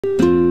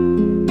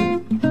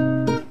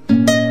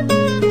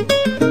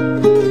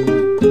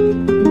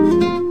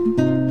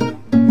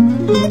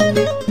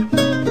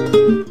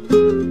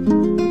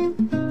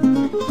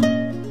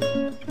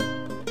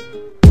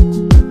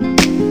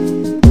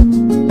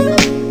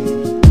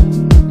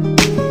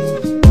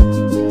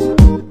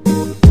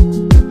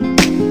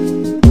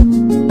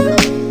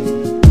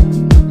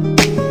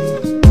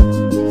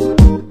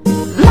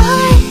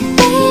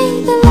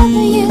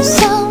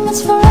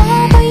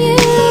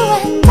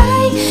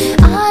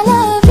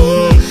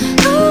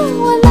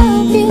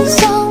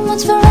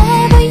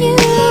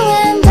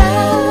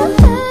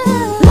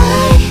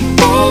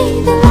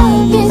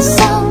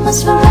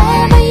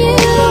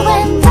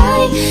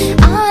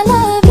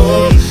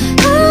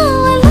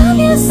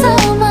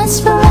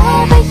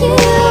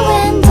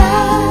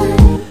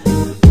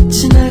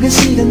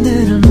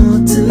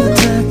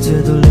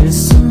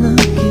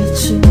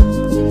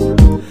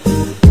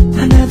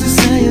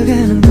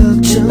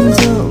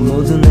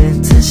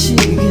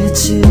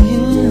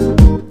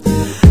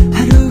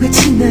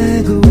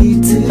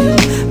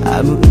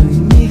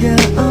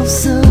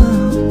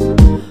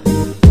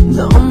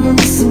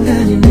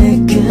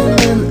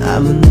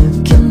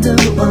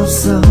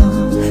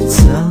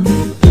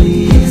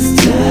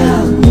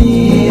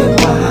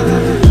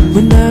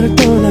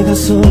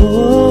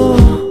떠나갔어.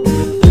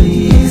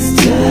 Please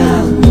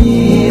tell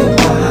me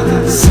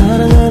why.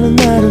 사랑하는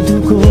나를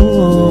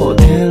두고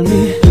tell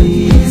me.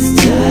 Please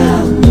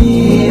tell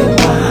me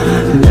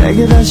why.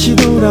 내게 다시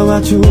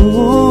돌아와줘.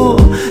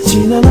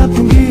 지난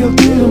아픈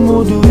기억들은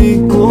모두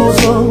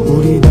잊고서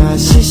우리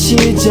다시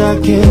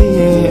시작해,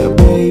 yeah,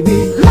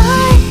 baby.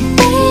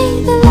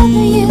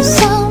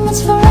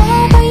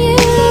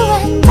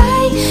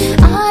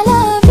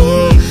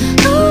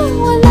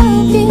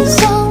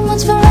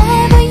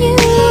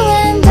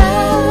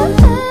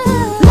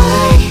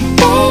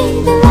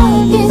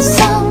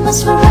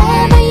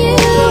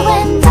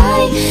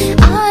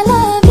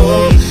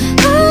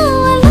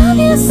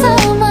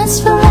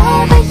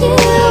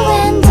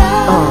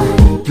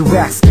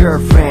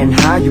 Ex-girlfriend,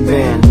 how you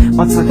been?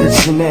 어떻게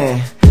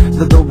지내?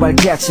 너도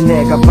알겠지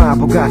내가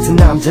바보 같은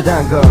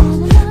남자란 거.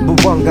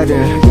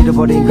 무언가를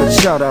잃어버린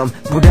것처럼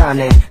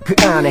불안해. 그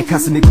안에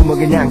가슴이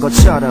구멍이 난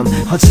것처럼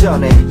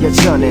허전해.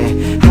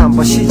 예전에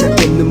한번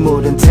시작된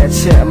눈물은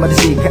대체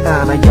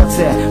마르지가 않아.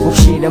 여태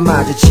혹시나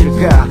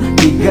마주칠까.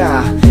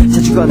 네가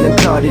자주 걷는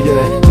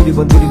거리를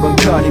두리번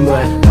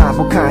거림을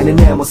반복하는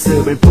내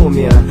모습을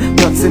보면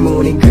너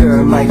때문인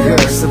girl, my girl,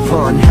 so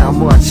fun. How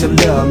much you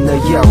love.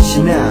 너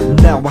역시나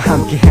나와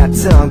함께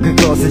했던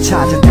그곳을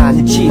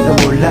찾아다닐지도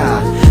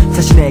몰라.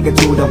 다시 내게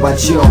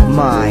돌아와줘,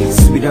 my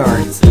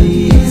sweetheart.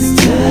 Please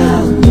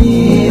tell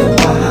me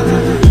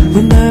why.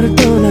 왜 나를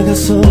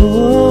떠나갔어.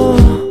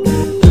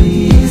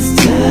 Please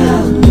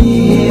tell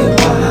me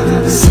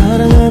why.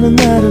 사랑하는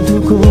나를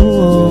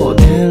두고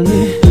tell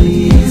me.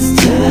 Please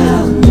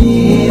tell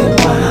me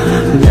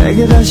why.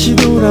 내게 다시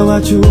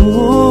돌아와줘.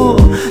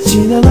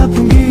 지난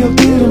아픈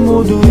기억들은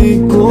모두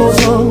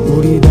잊고서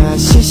우리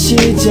다시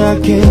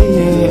시작해.